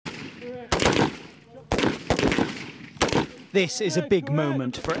This is a big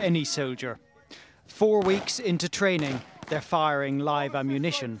moment for any soldier. 4 weeks into training, they're firing live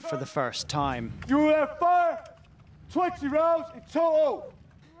ammunition for the first time. You will have fire 20 rounds in total.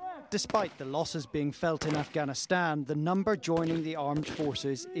 Despite the losses being felt in Afghanistan, the number joining the armed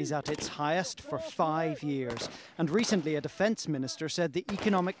forces is at its highest for 5 years. And recently a defence minister said the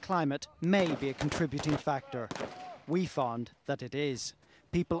economic climate may be a contributing factor. We found that it is.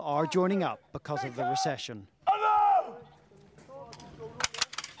 People are joining up because of the recession.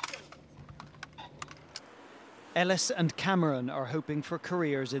 Ellis and Cameron are hoping for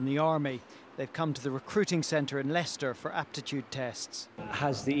careers in the army. They've come to the recruiting centre in Leicester for aptitude tests.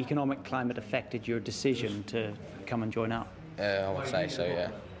 Has the economic climate affected your decision to come and join up? I would say so, yeah.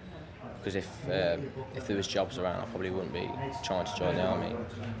 Because if there was jobs around, I probably wouldn't be trying to join the army.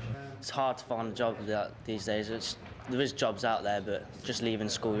 It's hard to find a job these days. There is jobs out there, but just leaving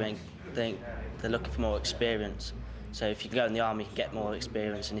school, they're looking for more experience. So if you can go in the army, you can get more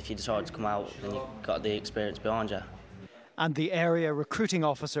experience, and if you decide to come out, then you've got the experience behind you. And the area recruiting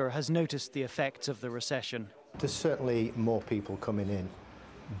officer has noticed the effects of the recession. There's certainly more people coming in,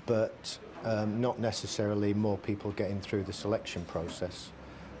 but not necessarily more people getting through the selection process.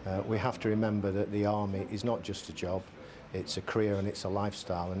 We have to remember that the army is not just a job, it's a career and it's a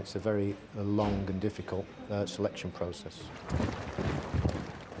lifestyle, and it's a very long and difficult selection process.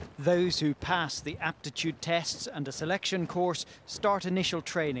 Those who pass the aptitude tests and a selection course start initial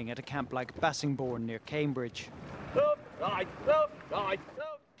training at a camp like Bassingbourn near Cambridge.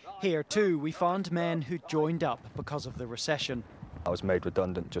 Here too we found men who joined up because of the recession. I was made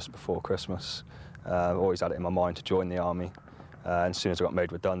redundant just before Christmas. I've always had it in my mind to join the army. And as soon as I got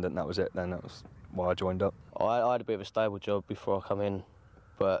made redundant, that was it then. That was why I joined up. I had a bit of a stable job before I come in,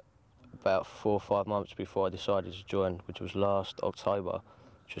 but about 4 or 5 months before I decided to join, which was last October,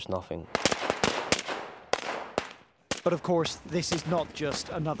 just nothing. But of course, this is not just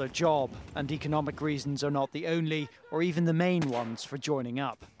another job, and economic reasons are not the only or even the main ones for joining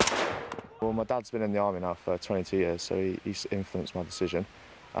up. Well, my dad's been in the army now for 22 years, so he's influenced my decision.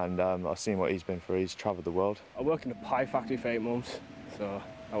 And I've seen what he's been through. He's travelled the world. I worked in a pie factory for 8 months, so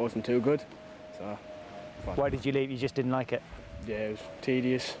that wasn't too good. So, why did you leave? You just didn't like it? Yeah, it was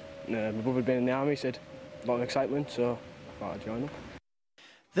tedious. My brother had been in the army, said a lot of excitement, so I thought I'd join him.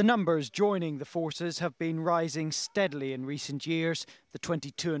 The numbers joining the forces have been rising steadily in recent years. The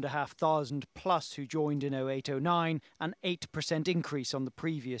 22,500 plus who joined in 08-09, an 8% increase on the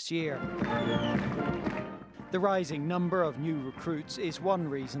previous year. The rising number of new recruits is one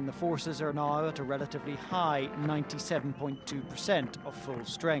reason the forces are now at a relatively high 97.2% of full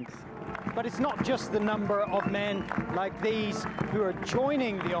strength. But it's not just the number of men like these who are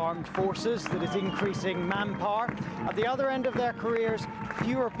joining the armed forces that is increasing manpower. At the other end of their careers,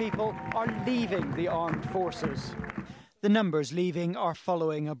 fewer people are leaving the armed forces. The numbers leaving are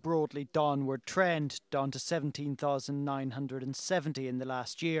following a broadly downward trend, down to 17,970 in the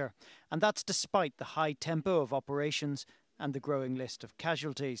last year. And that's despite the high tempo of operations and the growing list of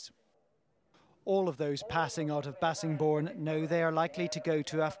casualties. All of those passing out of Bassingbourn know they are likely to go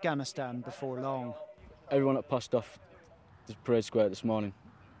to Afghanistan before long. Everyone that passed off the parade square this morning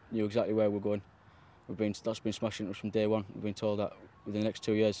knew exactly where we're going. That's been smashing us from day one. We've been told that within the next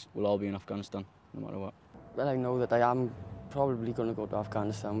 2 years we'll all be in Afghanistan, no matter what. Well, I know that I am probably going to go to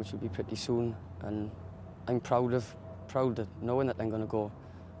Afghanistan, which will be pretty soon, and I'm proud of knowing that I'm going to go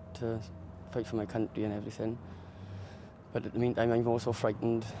to fight for my country and everything. But at the meantime, I'm also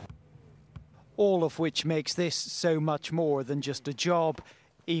frightened. All of which makes this so much more than just a job,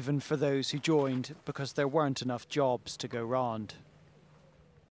 even for those who joined because there weren't enough jobs to go round.